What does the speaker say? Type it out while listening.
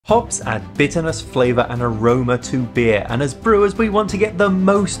Hops add bitterness, flavour and aroma to beer, and as brewers we want to get the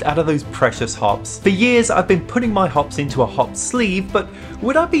most out of those precious hops. For years I've been putting my hops into a hop sleeve, but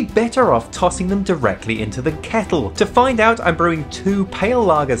would I be better off tossing them directly into the kettle? To find out, I'm brewing two pale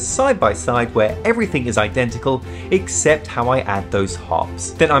lagers side by side where everything is identical except how I add those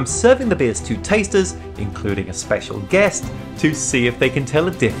hops. Then I'm serving the beers to tasters, including a special guest, to see if they can tell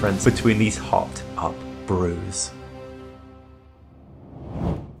a difference between these hopped up brews.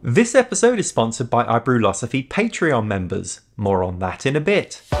 This episode is sponsored by our Brülosophy Patreon members. More on that in a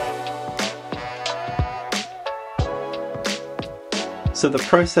bit. So the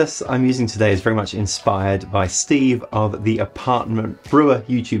process I'm using today is very much inspired by Steve of the Apartment Brewer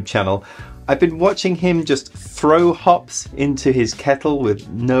YouTube channel. I've been watching him just throw hops into his kettle with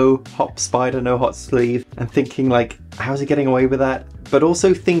no hop spider, no hot sleeve, and thinking like, how's he getting away with that? But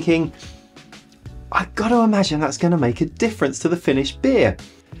also thinking, I've got to imagine that's going to make a difference to the finished beer.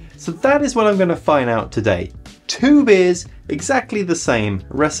 So that is what I'm going to find out today. Two beers, exactly the same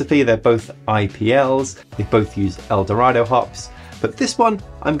recipe. They're both IPLs. They both use Eldorado hops. But this one,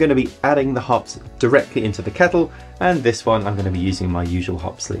 I'm going to be adding the hops directly into the kettle. And this one, I'm going to be using my usual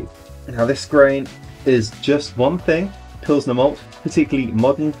hop sleeve. Now this grain is just one thing, Pilsner malt, particularly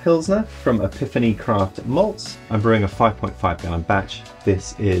modern Pilsner from Epiphany Craft Malts. I'm brewing a 5.5 gallon batch.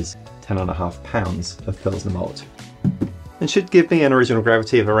 This is 10.5 pounds of Pilsner malt. And should give me an original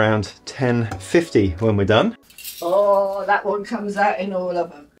gravity of around 1050 when we're done. Oh, that one comes out in all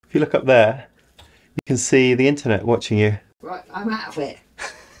of them. If you look up there, you can see the internet watching you. Right, I'm out of it.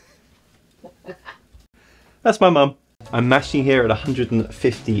 That's my mum. I'm mashing here at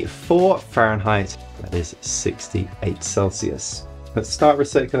 154 Fahrenheit. That is 68 Celsius. Let's start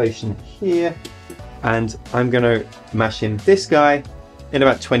recirculation here. And I'm going to mash in this guy in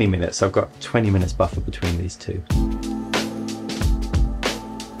about 20 minutes. So I've got 20 minutes buffer between these two.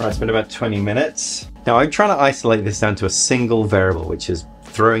 Right, it's been about 20 minutes. Now I'm trying to isolate this down to a single variable, which is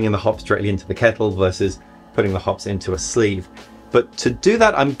throwing in the hops directly into the kettle versus putting the hops into a sleeve. But to do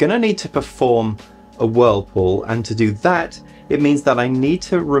that, I'm going to need to perform a whirlpool. And to do that, it means that I need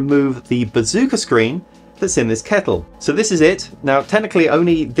to remove the bazooka screen that's in this kettle. So this is it. Now, technically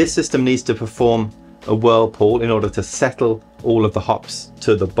only this system needs to perform a whirlpool in order to settle all of the hops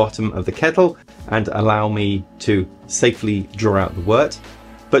to the bottom of the kettle and allow me to safely draw out the wort.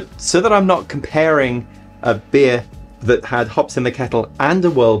 But so that I'm not comparing a beer that had hops in the kettle and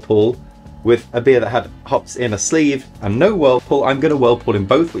a whirlpool with a beer that had hops in a sleeve and no whirlpool, I'm going to whirlpool in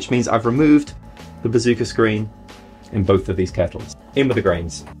both, which means I've removed the bazooka screen in both of these kettles. In with the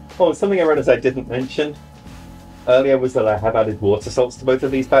grains. Oh, something I realized I didn't mention earlier was that I have added water salts to both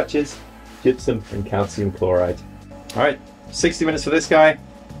of these batches, gypsum and calcium chloride. All right, 60 minutes for this guy,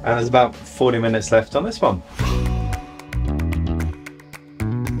 and there's about 40 minutes left on this one.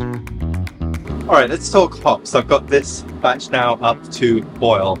 All right, let's talk hops. I've got this batch now up to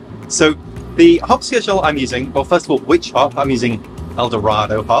boil. So the hop schedule I'm using, well, first of all, which hop? I'm using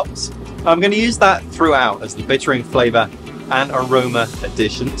Eldorado hops. I'm going to use that throughout as the bittering, flavour and aroma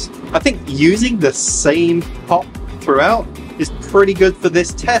additions. I think using the same hop throughout is pretty good for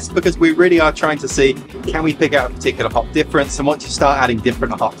this test because we really are trying to see, can we pick out a particular hop difference? And once you start adding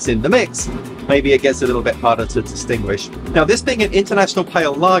different hops in the mix, maybe it gets a little bit harder to distinguish. Now, this being an international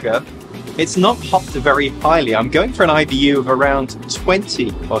pale lager, it's not hopped very highly. I'm going for an IBU of around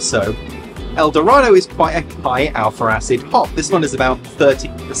 20 or so. Eldorado is quite a high alpha acid hop. This one is about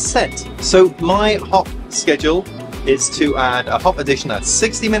 30%. So my hop schedule is to add a hop addition at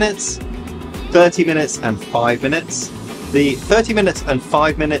 60 minutes, 30 minutes and 5 minutes. The 30 minutes and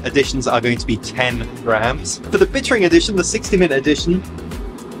 5 minute additions are going to be 10 grams. For the bittering addition, the 60-minute addition,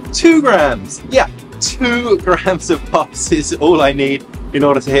 2 grams. Yeah, 2 grams of hops is all I need in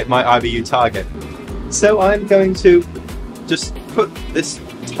order to hit my IBU target. So I'm going to just put this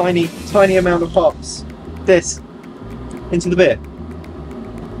tiny amount of hops, this, into the beer.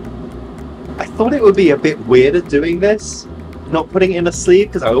 I thought it would be a bit weirder doing this, not putting it in a sleeve,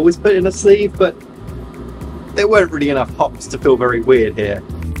 because I always put it in a sleeve, but there weren't really enough hops to feel very weird here.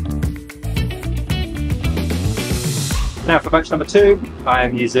 Now for batch number 2, I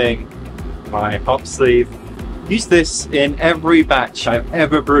am using my hop sleeve. Use this in every batch I've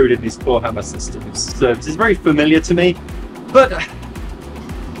ever brewed in these Core Hammer systems. So this is very familiar to me, but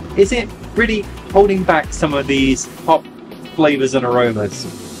is it really holding back some of these hop flavors and aromas?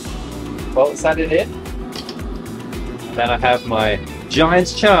 Well, let's add it in. And then I have my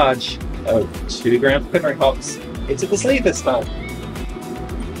giant's charge of 2 grams of bittering hops into the sleeve this time.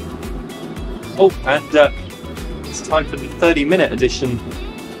 Oh, and it's time for the 30-minute addition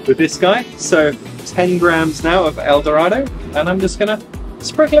with this guy. So 10 grams now of Eldorado, and I'm just gonna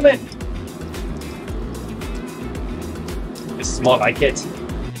Sprinkle them in. This is more like it.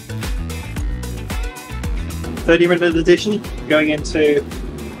 30-minute addition going into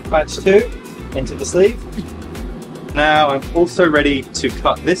batch 2, into the sleeve. Now I'm also ready to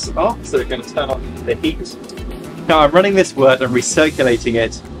cut this off, so we're going to turn off the heat. Now I'm running this wort and recirculating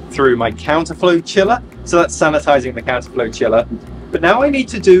it through my counterflow chiller, so that's sanitizing the counterflow chiller. But now I need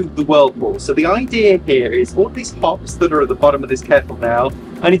to do the whirlpool. So the idea here is all these hops that are at the bottom of this kettle now,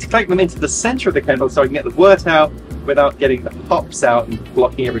 I need to collect them into the center of the kettle so I can get the wort out without getting the hops out and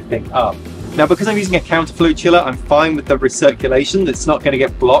blocking everything up. Now, because I'm using a counterflow chiller, I'm fine with the recirculation. It's not going to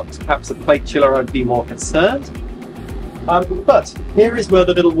get blocked. Perhaps a plate chiller, I'd be more concerned. But here is where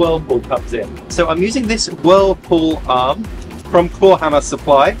the little whirlpool comes in. So I'm using this whirlpool arm from Clawhammer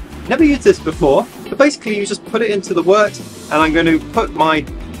Supply. Never used this before, but basically you just put it into the wort, and I'm going to put my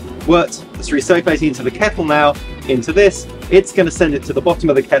wort that's recirculating into the kettle now into this. It's going to send it to the bottom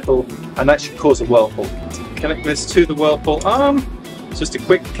of the kettle, and that should cause a whirlpool. Connect this to the whirlpool arm. It's just a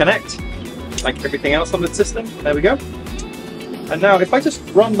quick connect, like everything else on the system. There we go. And now if I just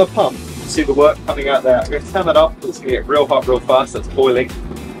run the pump, see the wort coming out there. I'm going to turn that off. It's going to get real hot real fast. That's boiling.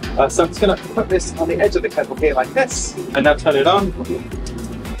 So I'm just going to put this on the edge of the kettle here like this, and now turn it on.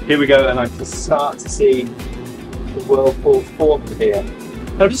 Here we go, and I can start to see the whirlpool form here.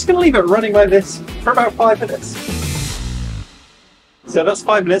 And I'm just going to leave it running like this for about 5 minutes. So that's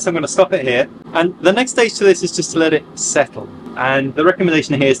 5 minutes. I'm going to stop it here. And the next stage to this is just to let it settle. And the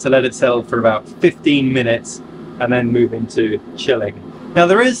recommendation here is to let it settle for about 15 minutes and then move into chilling. Now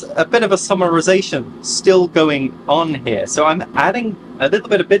there is a bit of a summarization still going on here, so I'm adding a little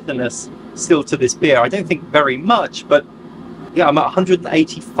bit of bitterness still to this beer. I don't think very much, but yeah, I'm at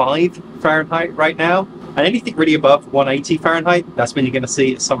 185 Fahrenheit right now, and anything really above 180 Fahrenheit, that's when you're going to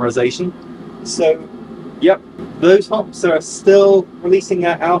see summarization. So yep, those hops are still releasing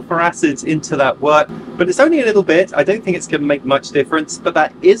alpha acids into that wort, but it's only a little bit. I don't think it's going to make much difference, but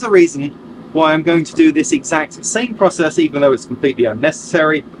that is a reason why I'm going to do this exact same process, even though it's completely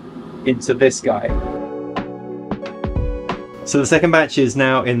unnecessary, into this guy. So the second batch is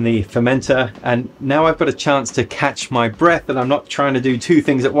now in the fermenter, and now I've got a chance to catch my breath, and I'm not trying to do 2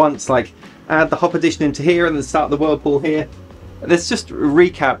 things at once, like add the hop addition into here and then start the whirlpool here. Let's just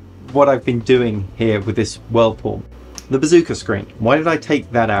recap what I've been doing here with this whirlpool. The bazooka screen, why did I take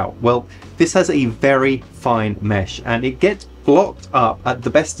that out? Well, this has a very fine mesh, and it gets blocked up at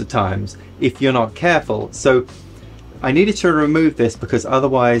the best of times if you're not careful. So I needed to remove this because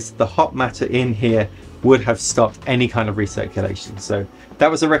otherwise the hop matter in here would have stopped any kind of recirculation. So that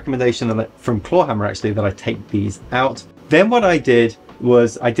was a recommendation from Clawhammer actually, that I take these out. Then what I did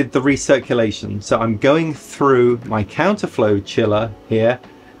was I did the recirculation. So I'm going through my counterflow chiller here,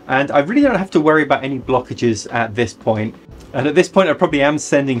 and I really don't have to worry about any blockages at this point. And at this point I probably am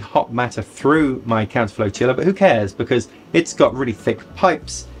sending hop matter through my counterflow chiller, but who cares, because it's got really thick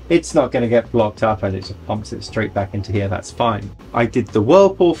pipes. It's not going to get blocked up, and it just pumps it straight back into here. That's fine. I did the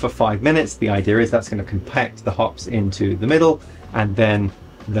whirlpool for 5 minutes. The idea is that's going to compact the hops into the middle, and then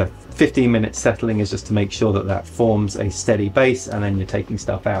the 15-minute settling is just to make sure that that forms a steady base, and then you're taking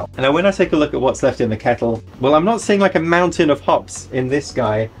stuff out. And now when I take a look at what's left in the kettle, well, I'm not seeing like a mountain of hops in this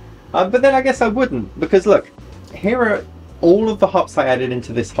guy, but then I guess I wouldn't, because look, here are all of the hops I added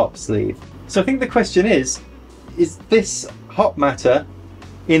into this hop sleeve. So I think the question is this hop matter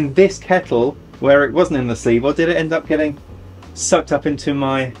in this kettle where it wasn't in the sleeve, or did it end up getting sucked up into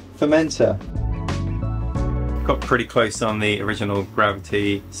my fermenter? Got pretty close on the original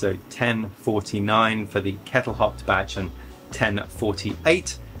gravity, so 1049 for the kettle hopped batch and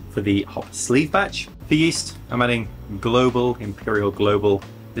 1048 for the hop sleeve batch. For yeast, I'm adding global, imperial global.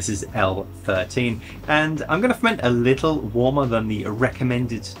 This is L13, and I'm going to ferment a little warmer than the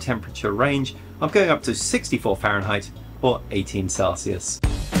recommended temperature range. I'm going up to 64 Fahrenheit or 18 Celsius.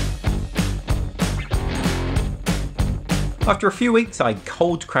 After a few weeks, I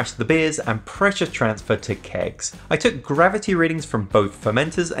cold crashed the beers and pressure transferred to kegs. I took gravity readings from both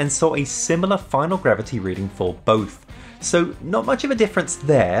fermenters and saw a similar final gravity reading for both. So not much of a difference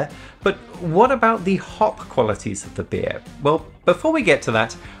there, but what about the hop qualities of the beer? Well, before we get to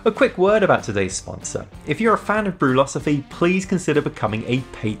that, a quick word about today's sponsor. If you're a fan of Brülosophy, please consider becoming a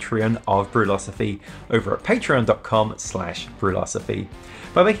Patreon of Brülosophy over at patreon.com/Brülosophy.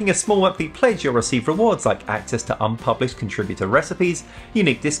 By making a small monthly pledge, you'll receive rewards like access to unpublished contributor recipes,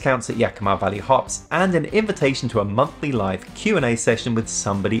 unique discounts at Yakima Valley Hops, and an invitation to a monthly live Q&A session with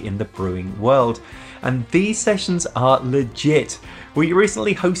somebody in the brewing world. And these sessions are legit. We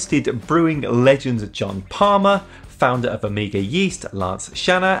recently hosted brewing legend John Palmer, founder of Omega Yeast, Lance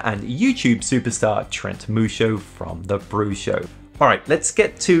Shanna, and YouTube superstar Trent Musho from The Brew Show. All right, let's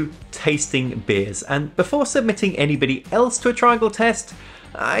get to tasting beers. And before submitting anybody else to a triangle test,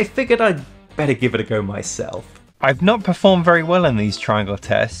 I figured I'd better give it a go myself. I've not performed very well in these triangle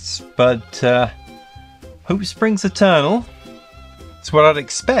tests, but hope springs eternal. So what I'd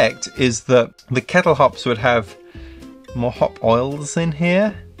expect is that the Kettle hops would have more hop oils in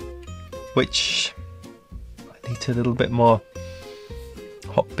here, which might lead to a little bit more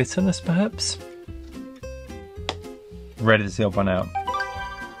hop bitterness perhaps. Ready to see up one out.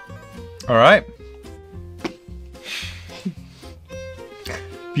 All right.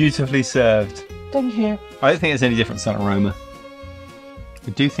 Beautifully served. Thank you. I don't think there's any difference in aroma.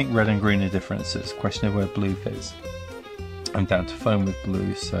 I do think red and green are different, so it's a question of where blue fits. I'm down to foam with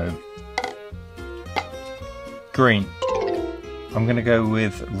blue, so green. I'm gonna go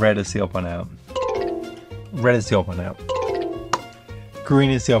with red as the odd one out. Red is the odd one out. Green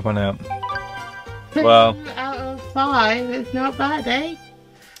is the odd one out. Well, out of 5, it's not bad, eh?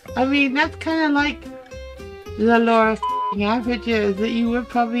 I mean, that's kind of like the law of averages, that you would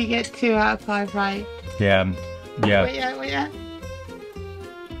probably get 2 out of 5 right. yeah. Wait, yeah.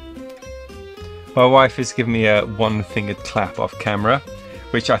 My wife has given me a one-fingered clap off camera,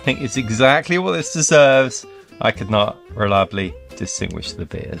 which I think is exactly what this deserves. I could not reliably distinguish the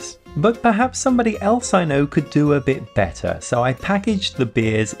beers. But perhaps somebody else I know could do a bit better, so I packaged the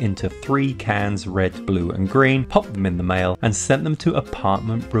beers into 3 cans, red, blue and green, popped them in the mail and sent them to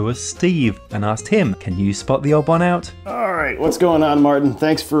apartment brewer Steve and asked him, can you spot the odd one out? All right, what's going on, Martin?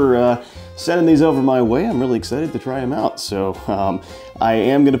 Thanks for sending these over my way. I'm really excited to try them out. So I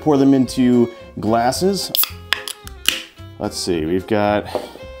am gonna pour them into glasses. Let's see, we've got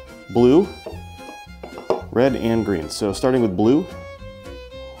blue, red and green. So starting with blue.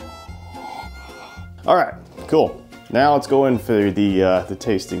 All right, cool. Now let's go in for the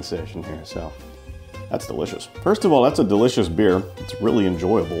tasting session here. So that's delicious. First of all, that's a delicious beer. It's really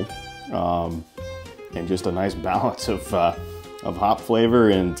enjoyable, and just a nice balance of hop flavor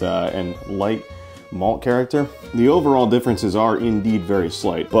and light malt character. The overall differences are indeed very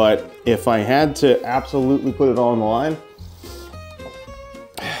slight, but if I had to absolutely put it all on the line,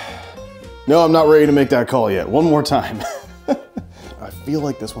 no, I'm not ready to make that call yet. One more time. I feel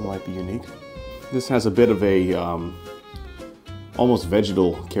like this one might be unique. This has a bit of a almost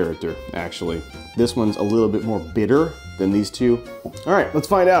vegetal character, actually. This one's a little bit more bitter than these two. All right, let's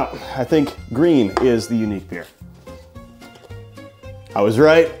find out. I think green is the unique beer. I was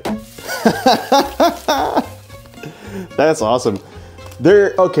right. That's awesome.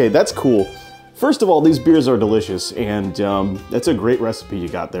 Okay, that's cool. First of all, these beers are delicious, and that's a great recipe you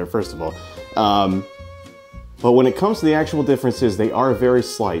got there, first of all. But when it comes to the actual differences, they are very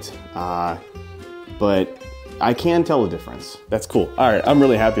slight. But I can tell the difference. That's cool. All right, I'm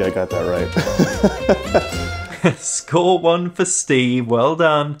really happy I got that right. Score 1 for Steve, well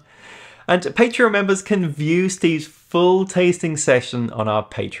done. And Patreon members can view Steve's full tasting session on our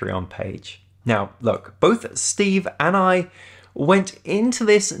Patreon page. Now, look, both Steve and I went into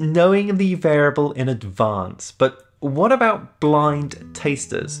this knowing the variable in advance, but what about blind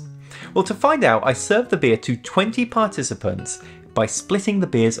tasters? Well, to find out, I served the beer to 20 participants by splitting the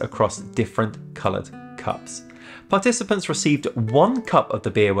beers across different coloured cups. Participants received 1 cup of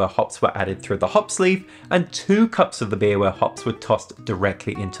the beer where hops were added through the hop sleeve and 2 cups of the beer where hops were tossed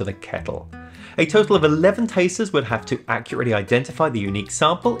directly into the kettle. A total of 11 tasters would have to accurately identify the unique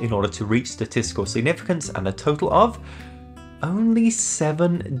sample in order to reach statistical significance, and a total of only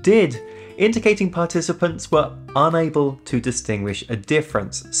 7 did, indicating participants were unable to distinguish a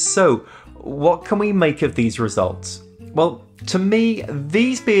difference. So, what can we make of these results? Well, to me,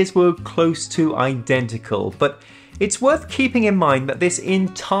 these beers were close to identical, but it's worth keeping in mind that this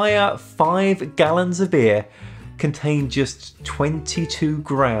entire 5 gallons of beer contained just 22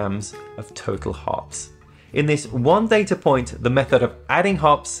 grams of total hops. In this one data point, the method of adding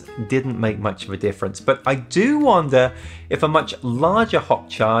hops didn't make much of a difference, but I do wonder if a much larger hop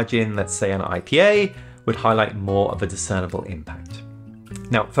charge in, let's say, an IPA would highlight more of a discernible impact.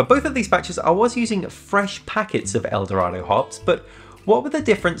 Now, for both of these batches, I was using fresh packets of El Dorado hops, but what would the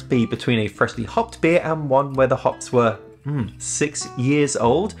difference be between a freshly hopped beer and one where the hops were 6 years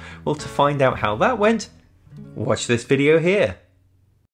old? Well, to find out how that went, watch this video here.